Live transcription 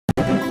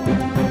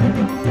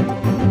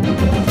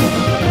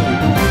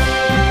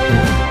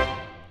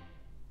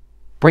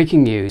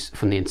Breaking news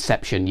from the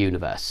Inception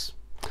universe.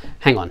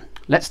 Hang on,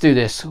 let's do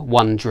this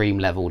one dream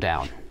level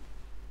down.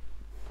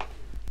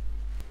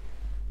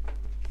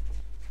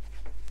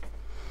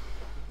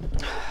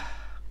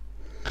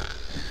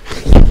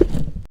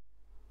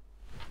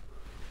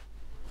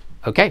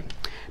 Okay,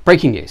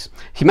 breaking news.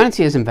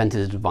 Humanity has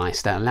invented a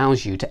device that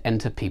allows you to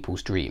enter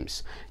people's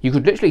dreams. You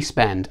could literally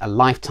spend a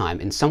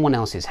lifetime in someone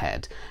else's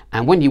head,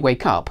 and when you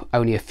wake up,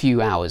 only a few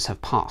hours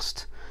have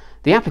passed.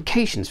 The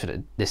applications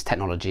for this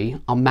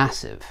technology are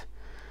massive.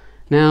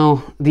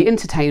 Now, the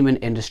entertainment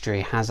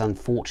industry has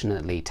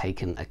unfortunately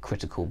taken a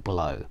critical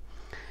blow.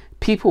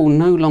 People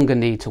no longer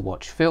need to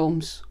watch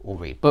films, or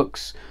read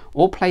books,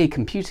 or play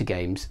computer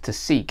games to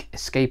seek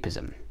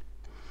escapism.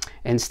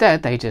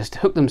 Instead, they just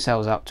hook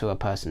themselves up to a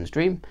person's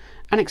dream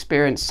and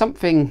experience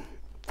something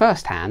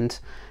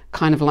firsthand,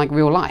 kind of like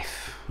real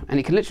life. And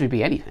it can literally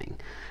be anything.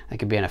 It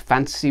could be in a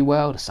fantasy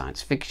world, a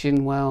science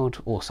fiction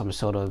world, or some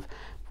sort of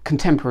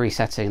contemporary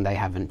setting they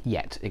haven't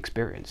yet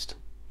experienced.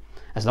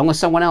 As long as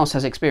someone else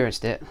has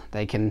experienced it,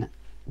 they can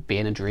be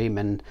in a dream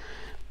and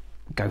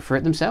go for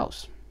it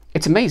themselves.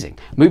 It's amazing.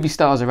 Movie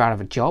stars are out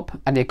of a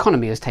job, and the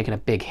economy has taken a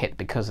big hit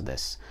because of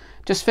this.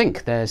 Just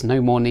think, there's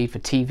no more need for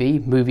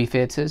TV, movie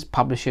theatres,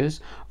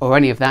 publishers, or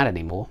any of that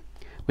anymore.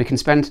 We can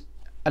spend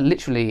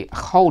literally a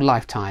whole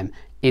lifetime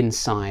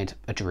inside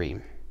a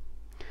dream.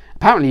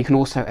 Apparently you can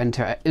also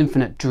enter an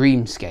infinite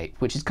dreamscape,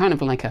 which is kind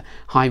of like a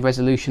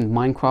high-resolution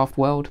Minecraft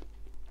world.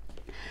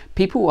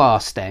 People are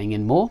staying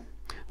in more.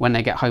 When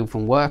they get home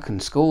from work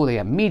and school, they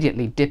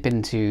immediately dip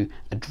into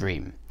a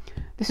dream.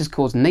 This has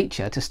caused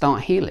nature to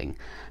start healing.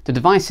 The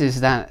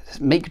devices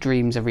that make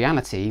dreams a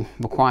reality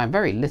require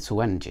very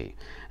little energy,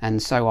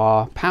 and so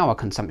our power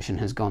consumption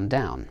has gone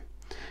down.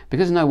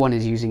 Because no one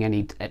is using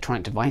any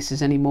electronic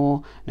devices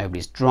anymore,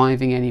 nobody's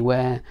driving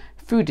anywhere,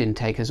 food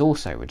intake has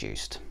also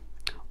reduced.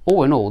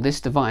 All in all,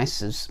 this device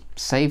has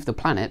saved the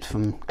planet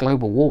from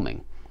global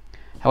warming.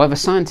 However,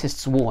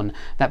 scientists warn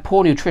that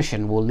poor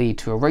nutrition will lead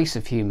to a race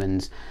of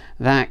humans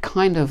that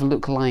kind of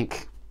look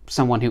like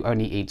someone who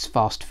only eats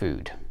fast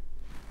food.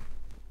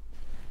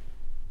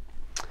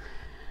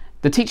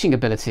 The teaching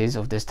abilities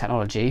of this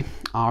technology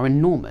are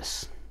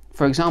enormous.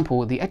 For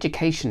example, the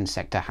education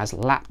sector has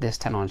lapped this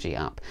technology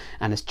up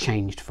and has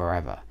changed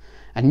forever.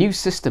 A new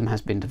system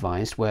has been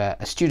devised where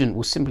a student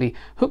will simply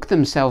hook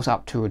themselves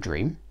up to a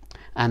dream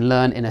and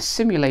learn in a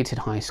simulated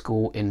high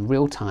school in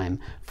real time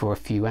for a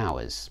few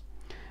hours.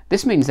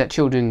 This means that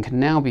children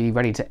can now be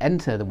ready to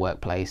enter the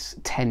workplace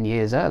 10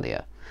 years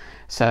earlier.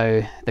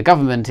 So the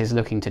government is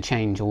looking to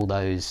change all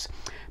those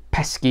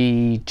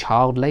pesky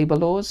child labour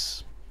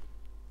laws.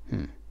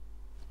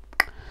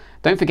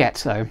 Don't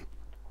forget though,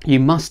 you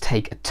must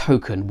take a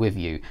token with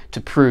you to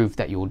prove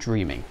that you're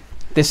dreaming.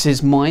 This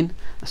is mine,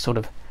 a sort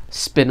of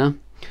spinner.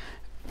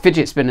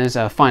 Fidget spinners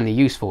are finally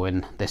useful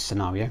in this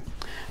scenario.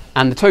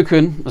 And the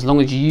token, as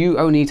long as you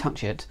only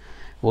touch it,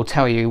 will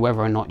tell you whether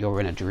or not you're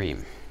in a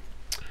dream.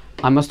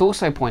 I must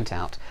also point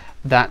out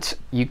that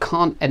you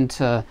can't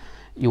enter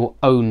your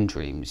own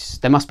dreams.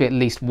 There must be at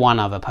least one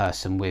other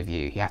person with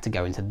you. You have to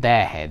go into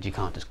their head, you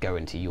can't just go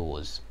into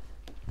yours.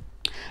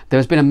 There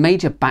has been a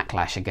major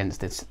backlash against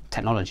this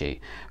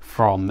technology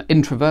from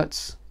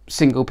introverts,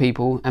 single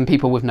people, and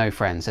people with no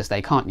friends, as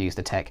they can't use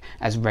the tech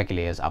as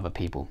regularly as other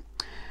people.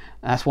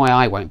 That's why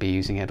I won't be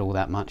using it all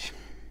that much.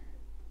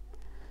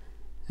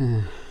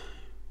 Well,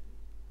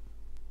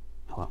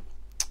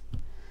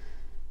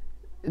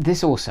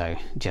 this also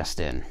just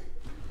in.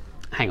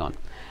 Hang on,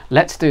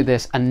 let's do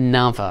this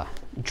another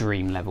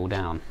dream level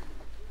down.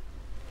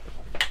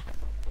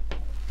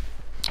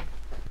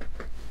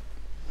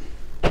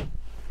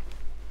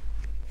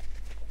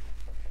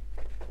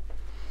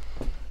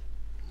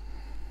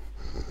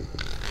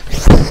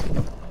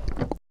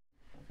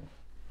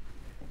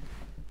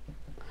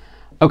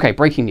 Okay,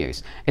 breaking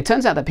news. It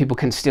turns out that people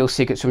can steal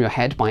secrets from your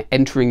head by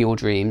entering your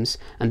dreams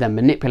and then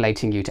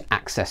manipulating you to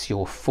access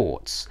your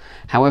thoughts.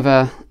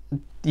 However,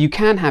 you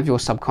can have your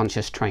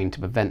subconscious trained to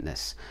prevent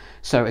this.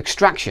 So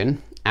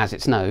extraction, as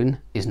it's known,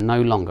 is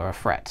no longer a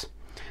threat.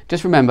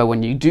 Just remember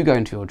when you do go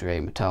into your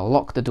dream to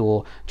lock the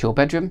door to your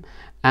bedroom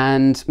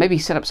and maybe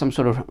set up some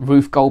sort of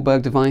Ruth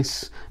Goldberg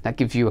device that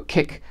gives you a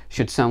kick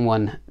should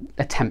someone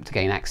attempt to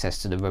gain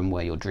access to the room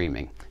where you're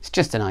dreaming. It's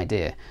just an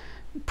idea.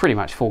 Pretty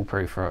much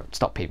foolproof to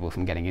stop people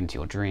from getting into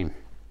your dream.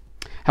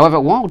 However,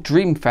 while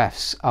dream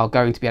thefts are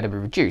going to be able to be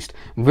reduced,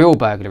 real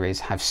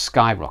burglaries have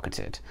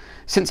skyrocketed.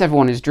 Since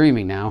everyone is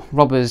dreaming now,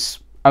 robbers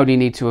only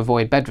need to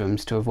avoid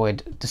bedrooms to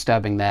avoid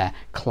disturbing their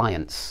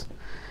clients.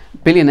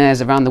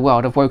 Billionaires around the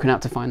world have woken up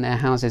to find their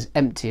houses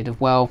emptied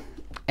of, well,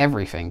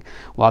 everything,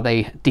 while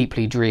they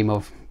deeply dream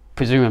of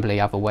presumably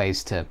other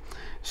ways to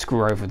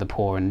screw over the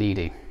poor and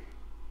needy.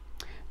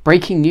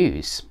 Breaking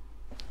news.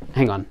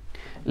 Hang on.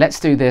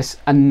 Let's do this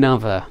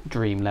another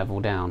dream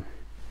level down.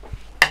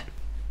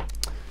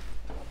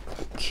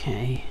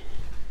 Okay.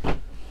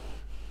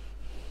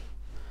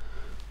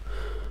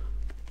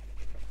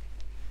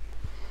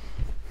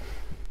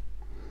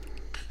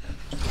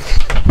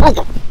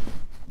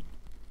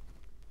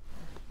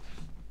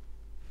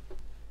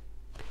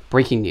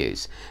 Breaking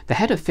news. The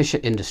head of Fisher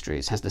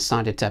Industries has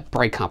decided to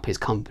break up his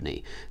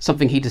company,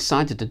 something he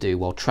decided to do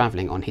while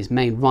travelling on his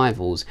main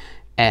rival's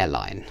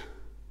airline.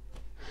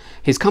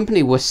 His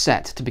company was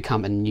set to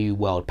become a new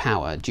world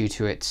power due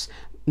to its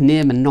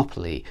near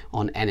monopoly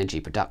on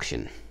energy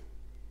production.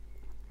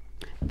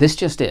 This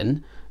just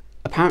in,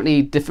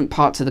 apparently different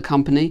parts of the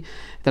company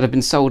that have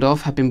been sold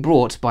off have been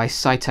bought by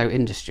Saito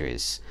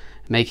Industries,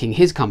 making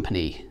his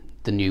company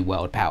the new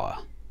world power.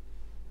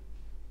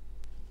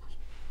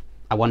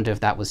 I wonder if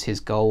that was his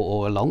goal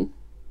all along.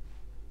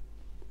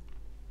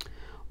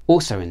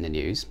 Also in the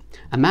news,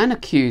 a man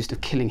accused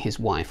of killing his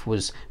wife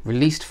was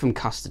released from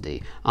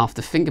custody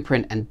after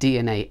fingerprint and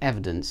DNA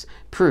evidence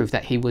proved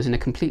that he was in a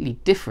completely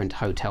different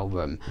hotel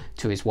room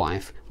to his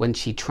wife when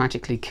she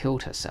tragically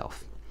killed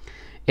herself.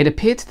 It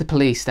appeared to the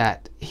police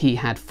that he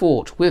had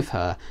fought with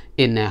her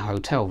in their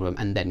hotel room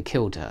and then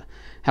killed her.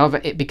 However,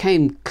 it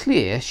became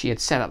clear she had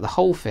set up the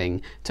whole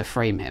thing to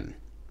frame him.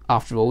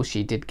 After all,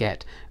 she did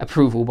get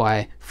approval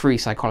by 3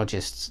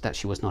 psychologists that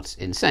she was not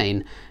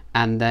insane,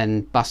 and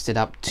then busted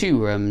up 2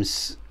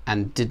 rooms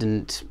and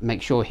didn't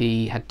make sure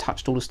he had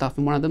touched all the stuff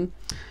in one of them.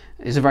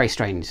 It's a very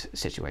strange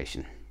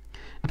situation.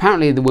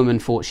 Apparently the woman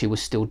thought she was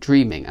still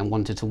dreaming and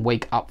wanted to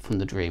wake up from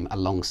the dream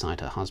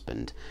alongside her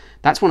husband.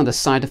 That's one of the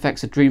side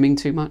effects of dreaming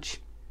too much.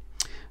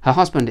 Her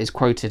husband is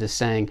quoted as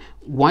saying,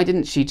 "Why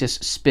didn't she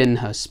just spin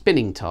her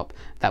spinning top?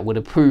 That would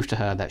have proved to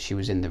her that she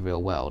was in the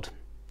real world."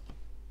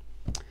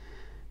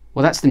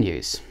 Well, that's the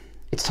news.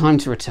 It's time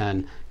to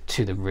return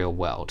to the real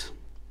world.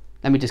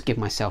 Let me just give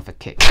myself a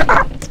kick.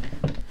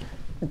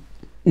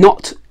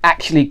 Not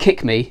actually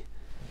kick me.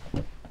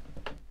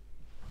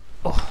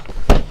 Oh.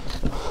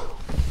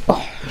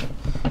 Oh.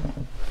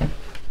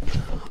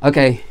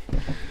 Okay,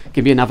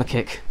 give me another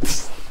kick.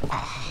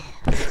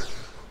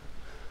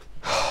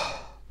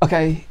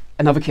 Okay,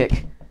 another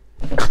kick.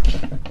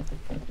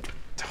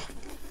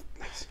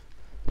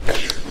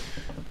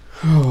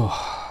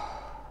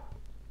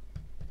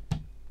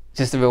 Is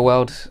this the real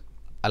world?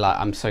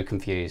 I'm so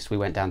confused. We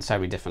went down so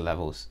many different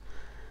levels.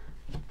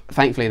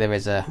 Thankfully there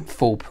is a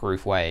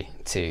foolproof way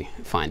to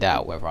find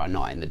out whether or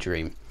not in the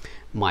dream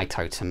my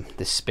totem,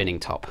 this spinning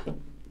top.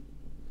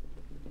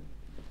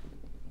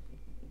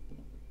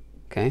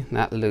 Okay,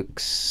 that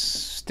looks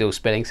still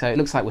spinning, so it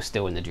looks like we're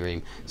still in the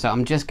dream. So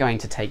I'm just going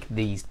to take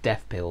these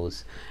death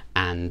pills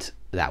and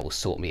that will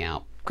sort me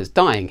out, because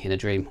dying in a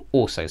dream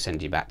also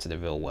sends you back to the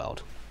real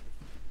world.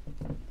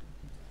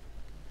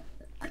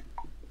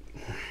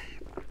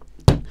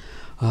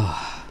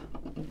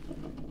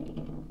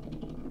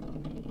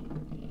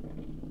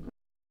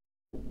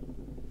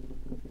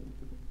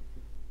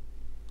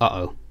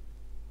 Uh-oh.